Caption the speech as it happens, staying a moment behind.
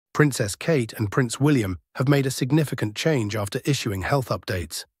Princess Kate and Prince William have made a significant change after issuing health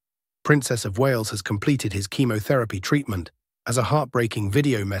updates. Princess of Wales has completed his chemotherapy treatment, as a heartbreaking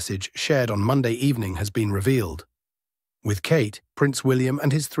video message shared on Monday evening has been revealed. With Kate, Prince William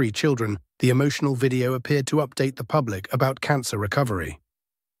and his 3 children, the emotional video appeared to update the public about cancer recovery.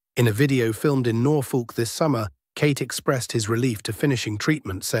 In a video filmed in Norfolk this summer, Kate expressed his relief to finishing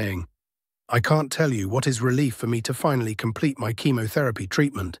treatment, saying, "I can't tell you what is relief for me to finally complete my chemotherapy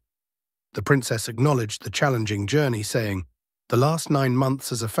treatment." The princess acknowledged the challenging journey, saying, "The last 9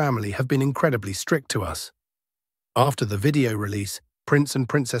 months as a family have been incredibly strict to us." After the video release, Prince and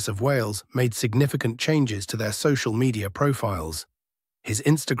Princess of Wales made significant changes to their social media profiles. His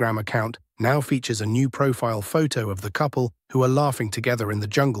Instagram account now features a new profile photo of the couple who are laughing together in the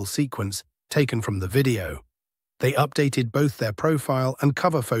jungle sequence taken from the video. They updated both their profile and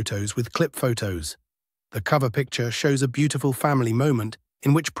cover photos with clip photos. The cover picture shows a beautiful family moment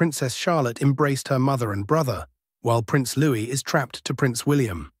in which Princess Charlotte embraced her mother and brother, while Prince Louis is trapped to Prince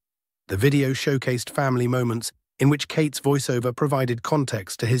William. The video showcased family moments in which Kate's voiceover provided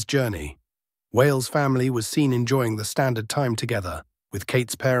context to his journey. Wales' family was seen enjoying the standard time together, with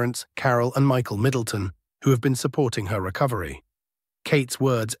Kate's parents, Carol and Michael Middleton, who have been supporting her recovery. Kate's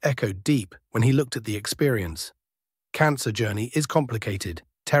words echoed deep when he looked at the experience. "Cancer journey is complicated,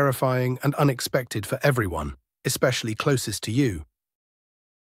 terrifying and unexpected for everyone, especially closest to you.